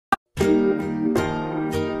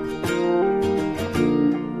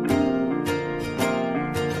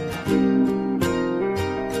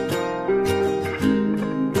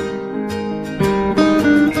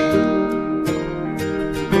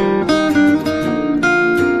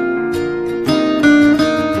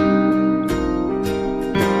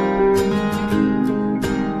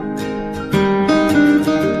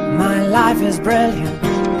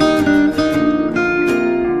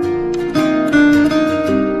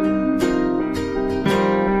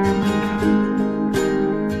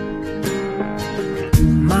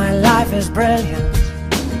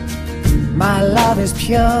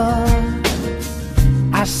pure.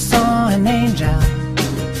 I saw an angel,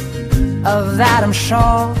 of that I'm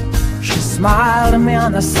sure. She smiled at me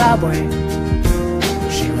on the subway.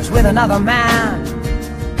 She was with another man,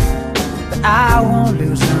 but I won't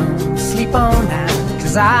lose no sleep on that,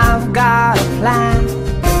 'cause I've got a plan.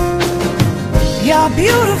 You're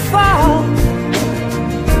beautiful,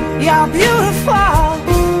 you're beautiful,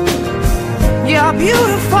 you're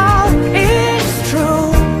beautiful, it's true.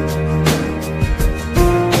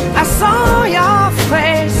 I saw your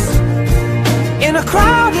face in a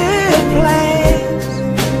crowded place,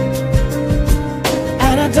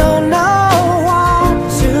 and I don't know what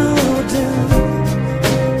to do,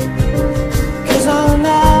 'cause I'll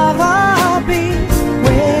never be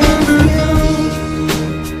with you.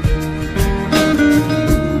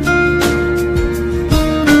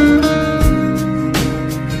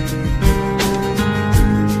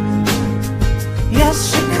 Yes,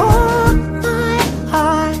 she caught my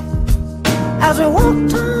eye as we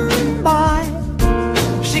walked on by.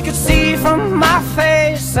 She could see from my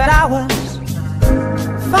face that I was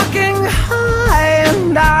fucking high,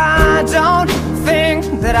 and I don't think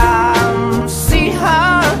that I'll see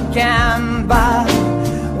her again, but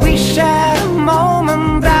we shared a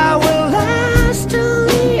moment that will last till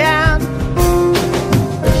the end.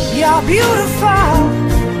 You're beautiful,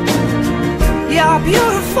 you're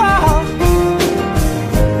beautiful,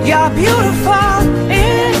 you're beautiful,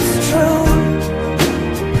 it's true.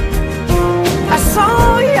 I saw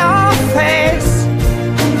your face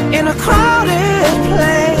in a crowded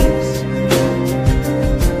place,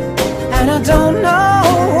 and I don't know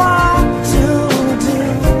what to do,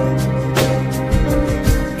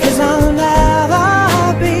 'cause I'll never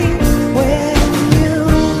be with you.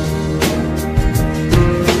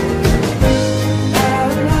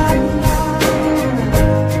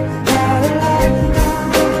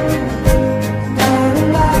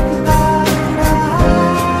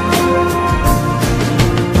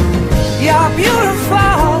 You're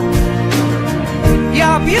beautiful,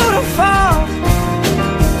 you're beautiful,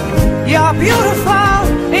 you're beautiful,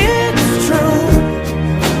 it's true.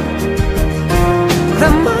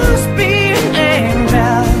 There must be an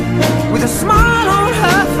angel with a smile on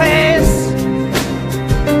her face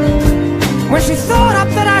when she thought up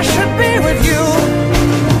that I should be with you.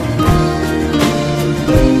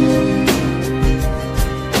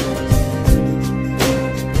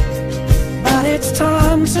 But it's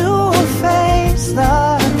time to face the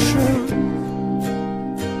truth.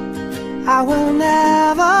 I will never